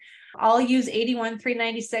 uncoordinated. I'll use 81,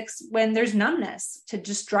 396 when there's numbness to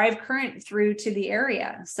just drive current through to the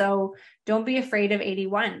area. So don't be afraid of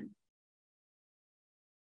 81.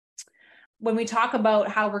 When we talk about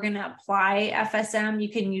how we're going to apply FSM, you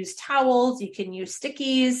can use towels, you can use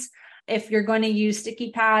stickies. If you're going to use sticky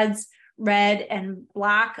pads, red and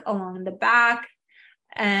black along the back,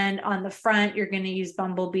 and on the front, you're going to use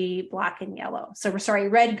bumblebee, black and yellow. So we're sorry,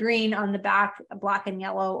 red, green on the back, black and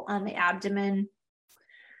yellow on the abdomen.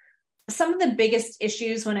 Some of the biggest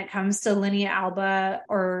issues when it comes to linea alba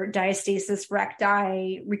or diastasis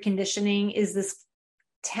recti reconditioning is this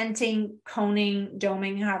tenting, coning,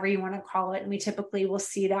 doming, however you want to call it. And we typically will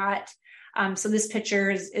see that. So this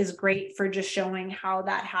picture is great for just showing how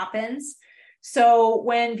that happens. So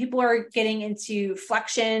when people are getting into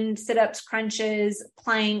flexion, sit-ups, crunches,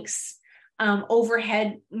 planks,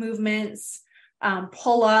 overhead movements,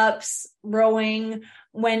 pull-ups, rowing,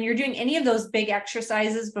 when you're doing any of those big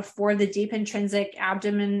exercises before the deep intrinsic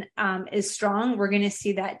abdomen is strong, we're going to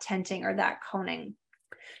see that tenting or that coning.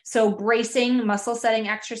 So bracing, muscle setting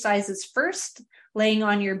exercises first, laying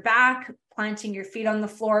on your back, planting your feet on the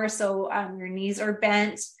floor so your knees are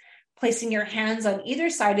bent, placing your hands on either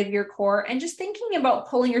side of your core, and just thinking about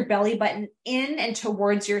pulling your belly button in and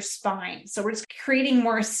towards your spine. So we're just creating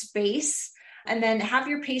more space, and then have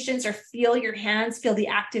your patients or feel your hands, feel the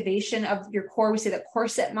activation of your core. We say the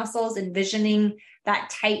corset muscles, envisioning that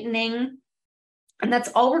tightening. And that's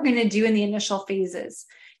all we're going to do in the initial phases.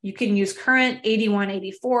 You can use current 81,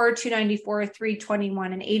 84, 294,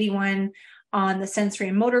 321, and 81 on the sensory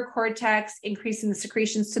and motor cortex, increasing the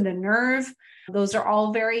secretions to the nerve. Those are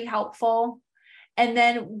all very helpful. And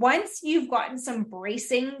then once you've gotten some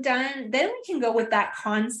bracing done, then we can go with that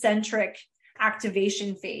concentric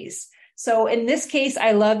activation phase. So in this case,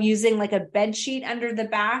 I love using like a bed sheet under the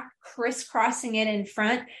back, crisscrossing it in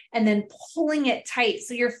front, and then pulling it tight.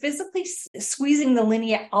 So you're physically squeezing the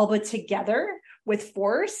linea alba together with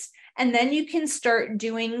force. And then you can start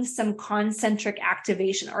doing some concentric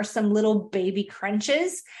activation or some little baby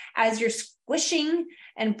crunches as you're squishing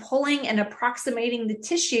and pulling and approximating the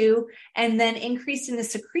tissue, and then increasing the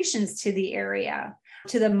secretions to the area,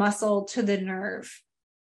 to the muscle, to the nerve.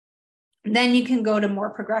 Then you can go to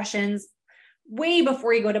more progressions. Way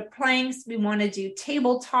before you go to planks, we want to do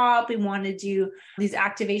tabletop. We want to do these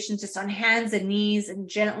activations just on hands and knees and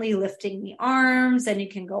gently lifting the arms. And you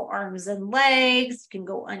can go arms and legs. You can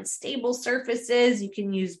go unstable surfaces. You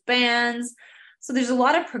can use bands. So there's a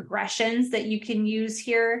lot of progressions that you can use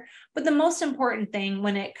here. But the most important thing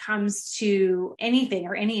when it comes to anything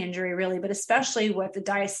or any injury really, but especially with the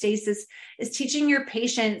diastasis, is teaching your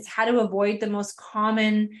patients how to avoid the most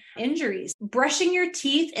common injuries. Brushing your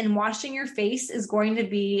teeth and washing your face is going to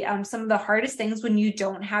be some of the hardest things when you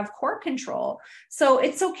don't have core control. So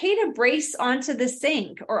it's okay to brace onto the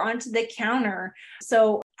sink or onto the counter.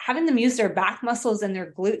 So having them use their back muscles and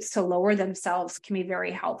their glutes to lower themselves can be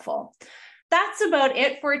very helpful. That's about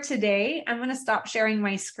it for today. I'm going to stop sharing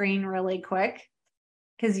my screen really quick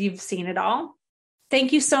because you've seen it all.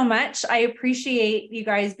 Thank you so much. I appreciate you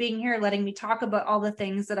guys being here, letting me talk about all the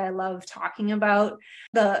things that I love talking about.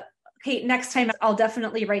 Next time I'll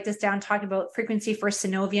definitely write this down, talk about frequency for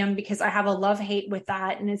synovium, because I have a love-hate with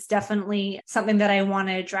that. And it's definitely something that I want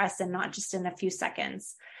to address and not just in a few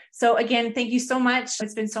seconds. So again, thank you so much.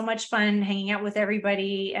 It's been so much fun hanging out with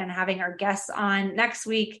everybody and having our guests on. Next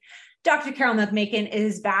week, Dr. Carol McMakin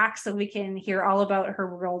is back, so we can hear all about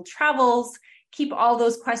her world travels. Keep all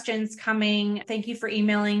those questions coming. Thank you for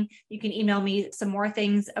emailing. You can email me some more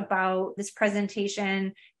things about this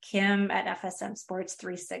presentation,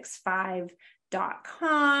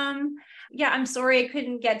 kim@fsmsports365.com. Yeah, I'm sorry I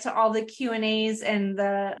couldn't get to all the Q&As and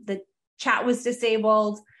the chat was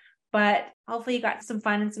disabled, but hopefully you got some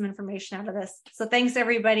fun and some information out of this. So thanks,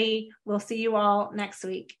 everybody. We'll see you all next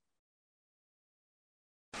week.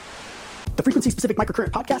 The Frequency Specific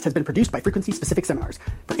Microcurrent podcast has been produced by Frequency Specific Seminars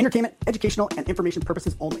for entertainment, educational, and information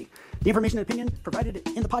purposes only. The information and opinion provided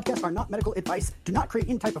in the podcast are not medical advice, do not create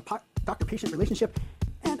any type of doctor-patient relationship,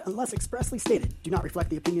 and unless expressly stated, do not reflect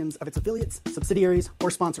the opinions of its affiliates, subsidiaries, or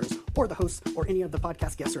sponsors, or the hosts or any of the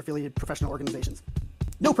podcast guests or affiliated professional organizations.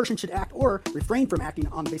 No person should act or refrain from acting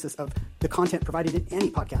on the basis of the content provided in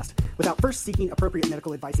any podcast without first seeking appropriate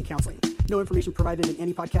medical advice and counseling. No information provided in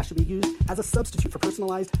any podcast should be used as a substitute for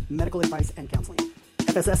personalized medical advice and counseling.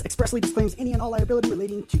 FSS expressly disclaims any and all liability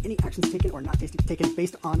relating to any actions taken or not taken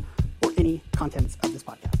based on or any contents of this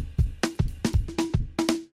podcast.